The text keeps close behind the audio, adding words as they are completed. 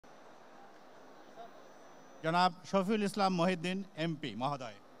जनाब शफीउल इस्लाम मोहिउद्दीन MP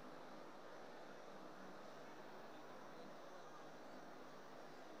महोदय।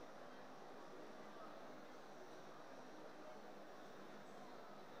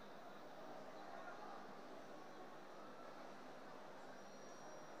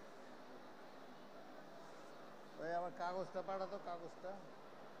 আমার কাগজটা পাঠাতো, কাগজটা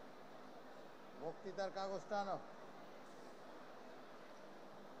বক্তৃতার কাগজটা আনো।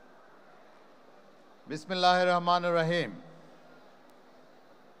 বিসমিল্লাহির রহমানির রহিম।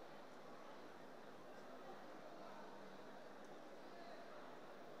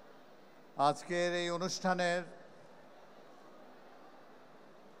 আজকের এই অনুষ্ঠানের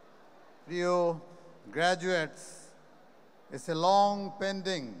প্রিয় graduates, it's a long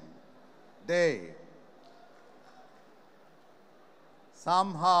pending day.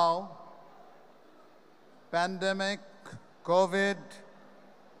 Somehow, pandemic, COVID,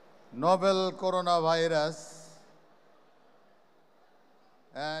 novel coronavirus,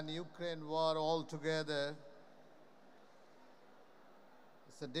 and Ukraine war all together.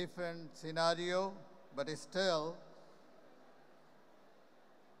 It's a different scenario, but still,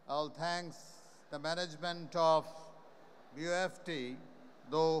 I'll thanks the management of BUFT,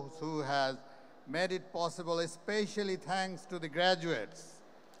 those who has made it possible, especially thanks to the graduates.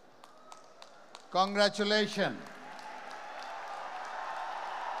 Congratulations.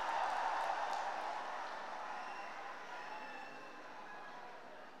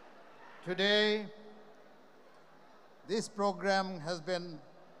 Today, this program has been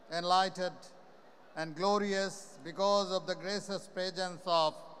enlightened and glorious because of the gracious presence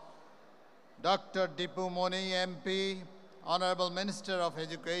of Dr. Dipu Moni MP, Honorable Minister of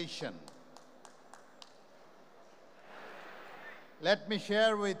Education. Let me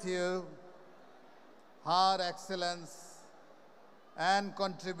share with you her excellence and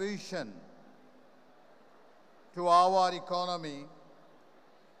contribution to our economy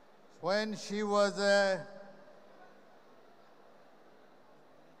when she was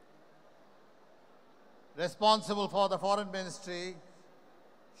responsible for the foreign ministry.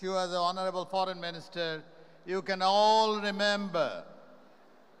 She was an honorable foreign minister. You can all remember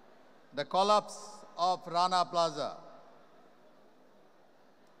the collapse of Rana Plaza.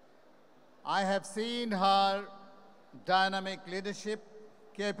 I have seen her dynamic leadership,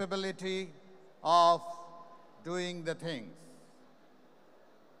 capability of doing the things.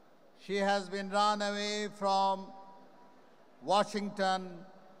 She has been run away from Washington,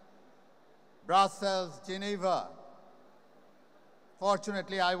 Brussels, Geneva.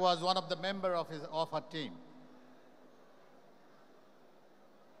 Fortunately, I was one of the members of her team.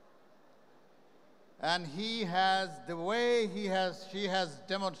 And the way she has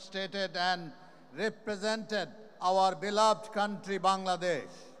demonstrated and represented our beloved country,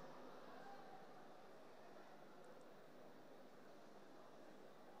 Bangladesh.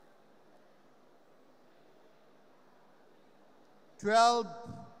 Twelve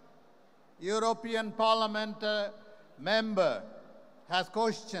European Parliament member has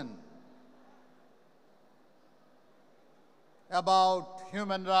questioned about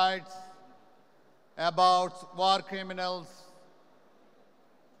human rights, about war criminals,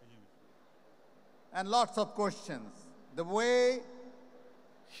 and lots of questions. The way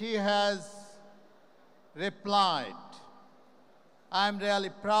she has replied, I'm really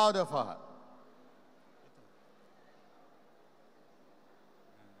proud of her.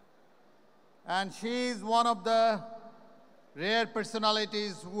 And she is one of the rare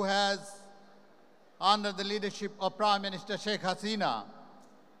personalities who has, under the leadership of Prime Minister Sheikh Hasina,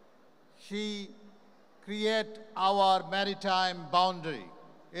 she create our maritime boundary.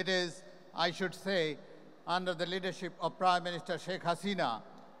 It is, I should say, under the leadership of Prime Minister Sheikh Hasina,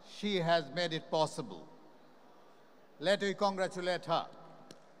 she has made it possible. Let me congratulate her.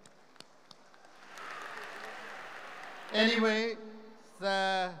 Anyway,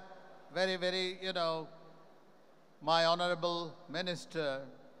 very, my honorable minister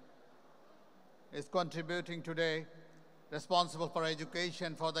is contributing today, responsible for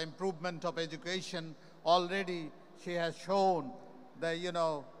education, for the improvement of education. Already she has shown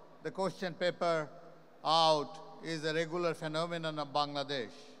the question paper out is a regular phenomenon of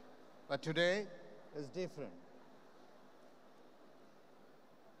Bangladesh. But today is different.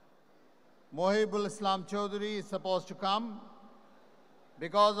 Mohiuddin Islam Chaudhary is supposed to come.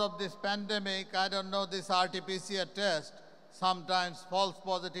 Because of this pandemic, I don't know, this RT-PCR test, sometimes false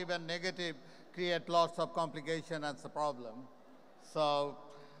positive and negative create lots of complication and the problem. So,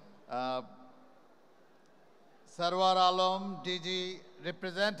 Sarwar Alam, DG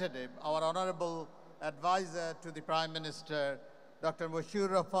representative, our honorable advisor to the Prime Minister, Dr. Mushur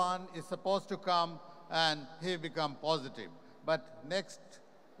Rahman, is supposed to come and he become positive. But next,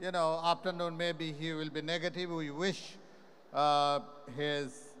 afternoon maybe he will be negative. We wish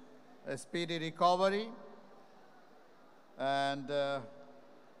his speedy recovery. And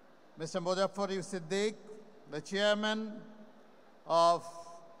Mr. Muzaffar Siddiq, the chairman of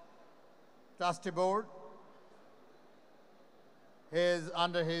Trustee Board,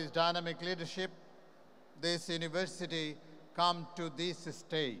 under his dynamic leadership, this university come to this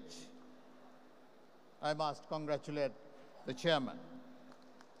stage. I must congratulate the chairman.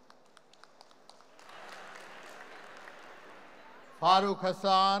 Farooq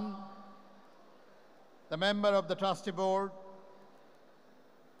Hassan, the member of the Trustee Board,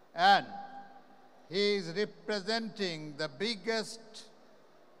 and he is representing the biggest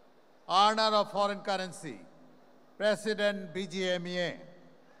earner of foreign currency, President BGMEA.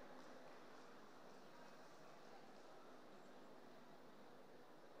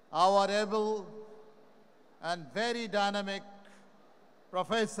 Our able and very dynamic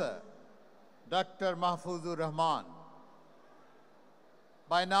Professor, Dr. Mahfuzur Rahman.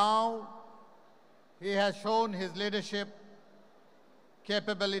 By now, he has shown his leadership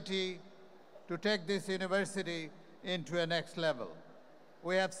capability to take this university into a next level.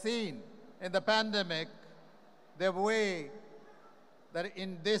 We have seen in the pandemic the way that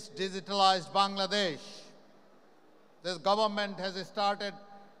in this digitalized Bangladesh, this government has started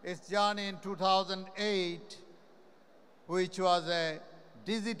its journey in 2008, which was a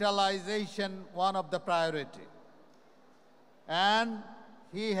digitalization, one of the priority. And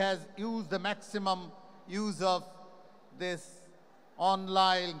he has used the maximum use of this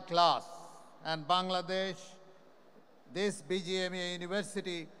online class. And Bangladesh, this BGMEA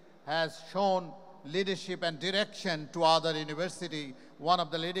university has shown leadership and direction to other university. One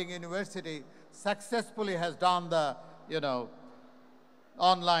of the leading university successfully has done the,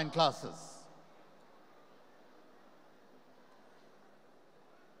 online classes.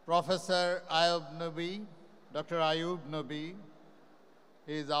 Professor Ayub Nabi, Dr. Ayub Nabi,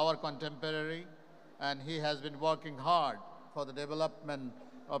 he is our contemporary, and he has been working hard for the development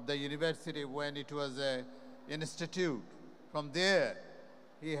of the university when it was an institute. From there,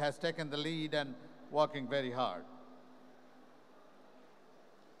 he has taken the lead and working very hard.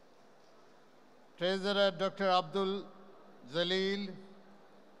 Treasurer Dr. Abdul Jalil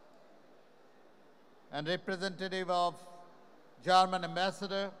and representative of German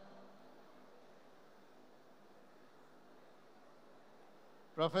ambassador,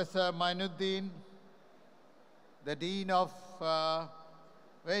 Professor Mohiuddin, the Dean of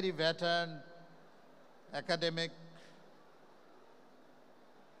very veteran academic,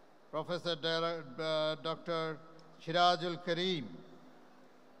 Professor Dr. Shirajul Karim,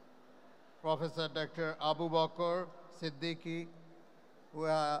 Professor Dr. Abu Bakr Siddiqui, who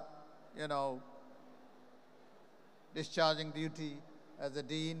are, discharging duty as a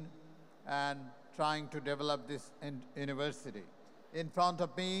dean and trying to develop this university. In front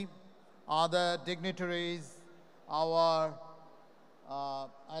of me, other dignitaries, our,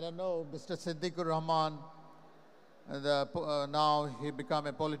 Mr. Siddiqur Rahman, now he become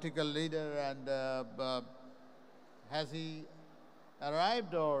a political leader, and has he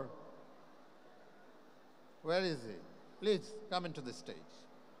arrived, or where is he? Please come into the stage.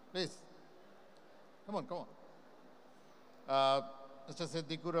 Please. Come on, come on. Mr.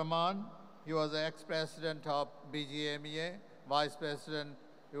 Siddiqur Rahman, he was the ex-president of BGMEA, vice president,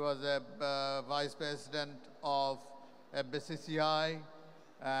 he was a vice president of BCCI,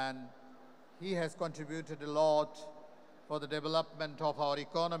 and he has contributed a lot for the development of our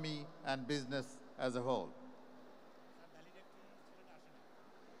economy and business as a whole.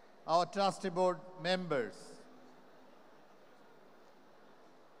 Our trustee board members,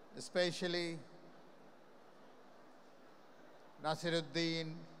 especially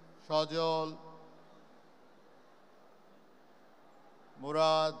Nasiruddin, Shajol,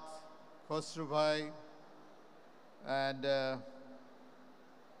 Murad, Khosru Bhai, and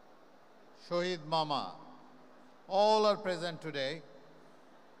Shohid Mama, all are present today.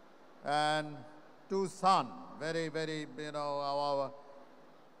 And two sons, very, very,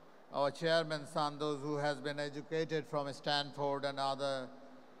 our chairman's son, those who has been educated from Stanford and other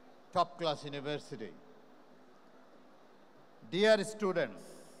top-class university. Dear students,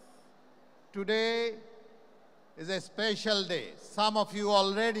 today is a special day. Some of you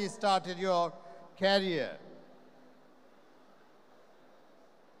already started your career.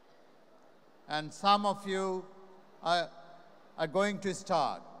 And some of you are going to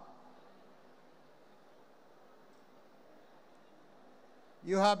start.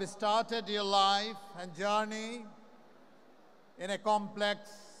 You have started your life and journey in a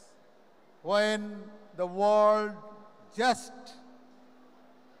complex when the world just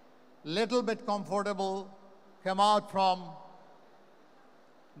little bit comfortable came out from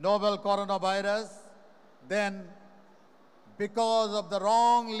novel coronavirus, then because of the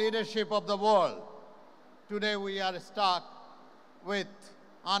wrong leadership of the world, today we are stuck with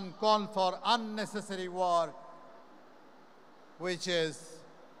uncalled for unnecessary war, which is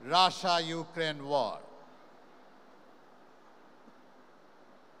Russia-Ukraine war.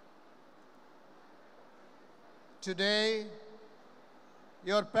 Today,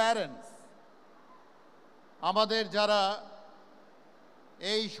 your parents, আমাদের যারা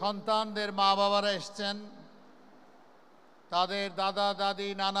এই সন্তানদের মা বাবারা এসছেন, তাদের দাদা দাদি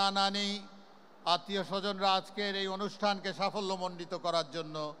নানা নানি আত্মীয় স্বজনরা আজকের এই অনুষ্ঠানকে সাফল্যমণ্ডিত করার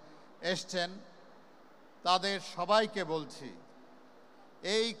জন্য এসছেন, তাদের সবাইকে বলছি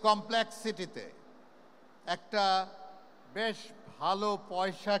এই কমপ্লেক্সিটিতে একটা বেশ ভালো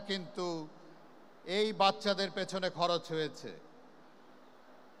পয়সা কিন্তু এই বাচ্চাদের পেছনে খরচ হয়েছে।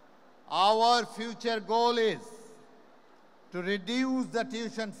 Our future goal is to reduce the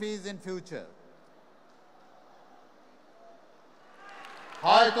tuition fees in future.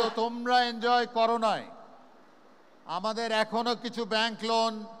 হয়তো তোমরা এনজয় করো নাই, আমাদের এখনো কিছু ব্যাংক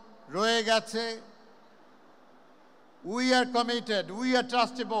লোন রয়ে গেছে। We are committed, we are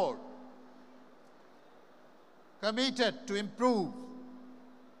trustee board, committed to improve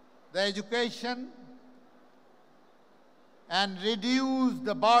the education and reduce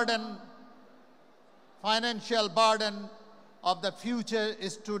the burden, financial burden of the future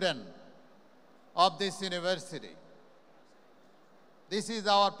student of this university. This is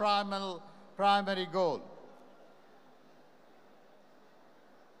our primary goal.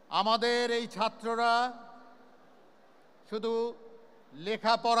 আমাদের এই ছাত্ররা শুধু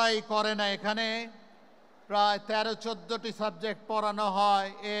লেখাপড়াই করে না, এখানে প্রায় 13-14টি সাবজেক্ট পড়ানো হয়,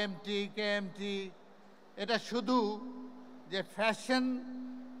 এএমটি কেএমটি। এটা শুধু যে fashion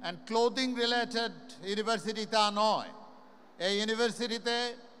and clothing related university তা নয়। এই ইউনিভার্সিটিতে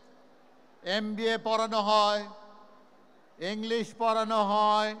এমবিএ পড়ানো হয়, ইংলিশ পড়ানো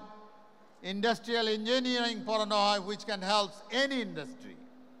হয়, ইন্ডাস্ট্রিয়াল ইঞ্জিনিয়ারিং পড়ানো হয়, which can help any industry.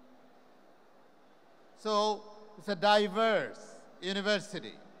 So it's a diverse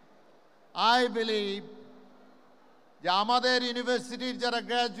university. I believe যে আমাদের ইউনিভার্সিটির যারা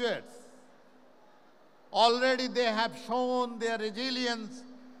graduates already they have shown their resilience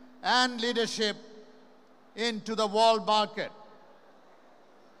and leadership into the world market.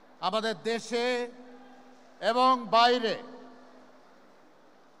 আমাদের দেশে এবং বাইরে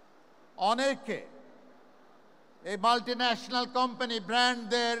অনেকে এই মাল্টিন্যাশনাল কোম্পানি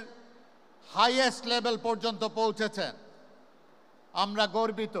ব্র্যান্ডদের হাইয়েস্ট লেভেল পর্যন্ত পৌঁছেছেন। আমরা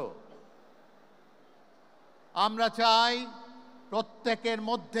গর্বিত। আমরা চাই প্রত্যেকের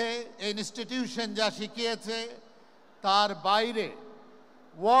মধ্যে ইনস্টিটিউশন যা শিখিয়েছে তার বাইরে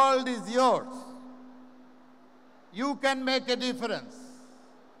world is years, you can make a difference.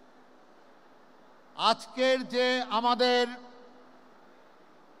 আজকের যে আমাদের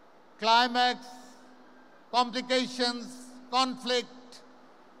ক্লাইম্যাক্স, কমপ্লিকেশনস, কনফ্লিক্ট,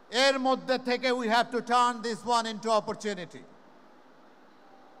 এর মধ্যে থেকে we have to turn this one into opportunity.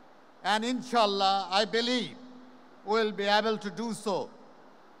 And inshallah, I believe we'll be able to do so,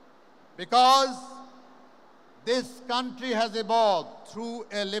 because this country has evolved through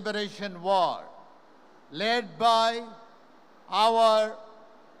a liberation war led by our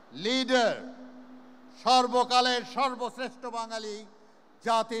leader, সর্বকালের সর্বশ্রেষ্ঠ বাঙালি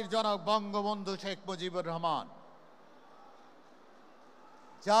জাতির জনক বঙ্গবন্ধু শেখ মুজিবুর রহমান,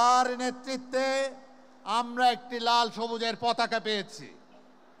 যার নেতৃত্বে আমরা একটি লাল সবুজের পতাকা পেয়েছি।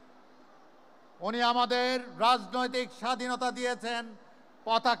 উনি আমাদের রাজনৈতিক স্বাধীনতা দিয়েছেন,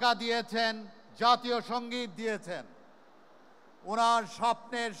 পতাকা দিয়েছেন, জাতীয় সঙ্গীত দিয়েছেন। ওনার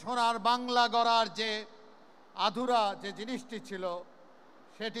স্বপ্নের সোনার বাংলা গড়ার যে আধুরা যে জিনিসটি ছিল,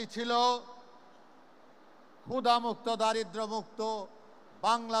 সেটি ছিল ক্ষুধামুক্ত, দারিদ্র্যমুক্ত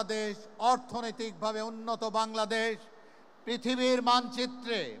বাংলাদেশ, অর্থনৈতিকভাবে উন্নত বাংলাদেশ, পৃথিবীর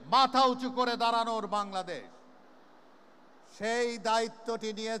মানচিত্রে মাথা উঁচু করে দাঁড়ানোর বাংলাদেশ। সেই দায়িত্বটি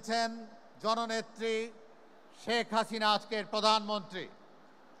নিয়েছেন জননেত্রী শেখ হাসিনা, আজকের প্রধানমন্ত্রী।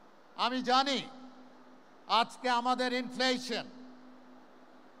 আমি জানি আজকে আমাদের ইনফ্লেশন,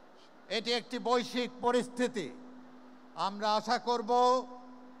 এটি একটি বৈশ্বিক পরিস্থিতি। আমরা আশা করব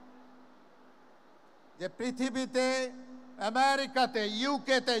যে পৃথিবীতে, আমেরিকাতে,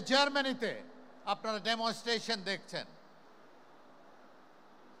 ইউকেতে, জার্মানিতে আপনারা ডেমনস্ট্রেশন দেখছেন।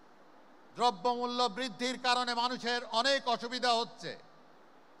 দ্রব্যমূল্য বৃদ্ধির কারণে মানুষের অনেক অসুবিধা হচ্ছে।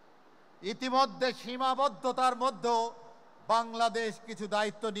 ইতিমধ্যে সীমাবদ্ধতার মধ্যেও বাংলাদেশ কিছু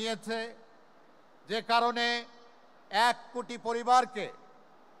দায়িত্ব নিয়েছে। যে কারণে 1 কোটি পরিবারকে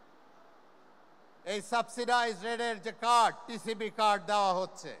এই সাবসিডাইজ রেটের যে কার্ড টিসিবি কার্ড দেওয়া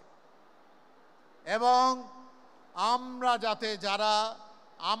হচ্ছে এবং আমরা যাতে যারা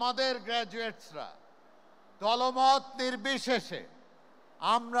আমাদের গ্র্যাজুয়েটসরা দলমত নির্বিশেষে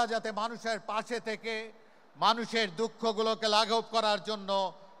আমরা যাতে মানুষের পাশে থেকে মানুষের দুঃখগুলোকে লাঘব করার জন্য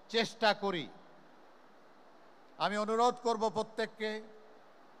চেষ্টা করি। আমি অনুরোধ করব প্রত্যেককে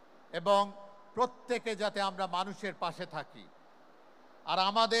এবং প্রত্যেকে যাতে আমরা মানুষের পাশে থাকি। আর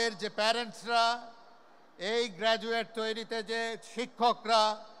আমাদের যে প্যারেন্টসরা এই গ্র্যাজুয়েট তৈরিতে যে শিক্ষকরা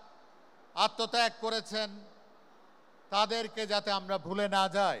আত্মত্যাগ করেছেন তাদেরকে যাতে আমরা ভুলে না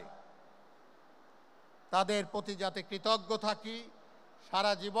যাই, তাদের প্রতি যাতে কৃতজ্ঞ থাকি,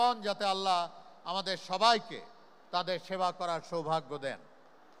 সারা জীবন যাতে আল্লাহ আমাদের সবাইকে তাদের সেবা করার সৌভাগ্য দেন।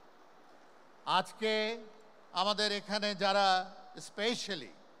 আজকে আমাদের এখানে যারা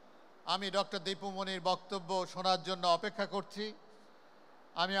স্পেশালি আমি ডক্টর দীপুমণির বক্তব্য শোনার জন্য অপেক্ষা করছি,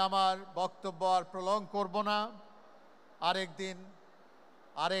 আমি আমার বক্তব্য আর প্রলং করব না।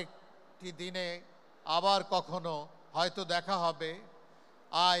 আরেকটি দিনে আবার কখনো হয়তো দেখা হবে।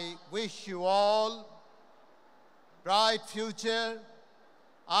 I wish you all bright future.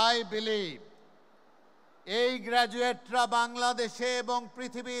 I believe এই গ্র্যাজুয়েটরা বাংলাদেশে এবং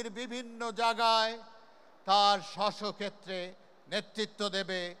পৃথিবীর বিভিন্ন জায়গায় তার স্বক্ষেত্রে নেতৃত্ব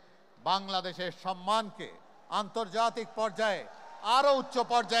দেবে, বাংলাদেশের সম্মানকে আন্তর্জাতিক পর্যায়ে আরো উচ্চ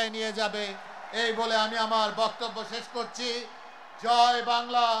পর্যায়ে নিয়ে যাবে। এই বলে আমি আমার বক্তব্য শেষ করছি। জয়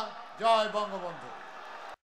বাংলা, জয় বঙ্গবন্ধু।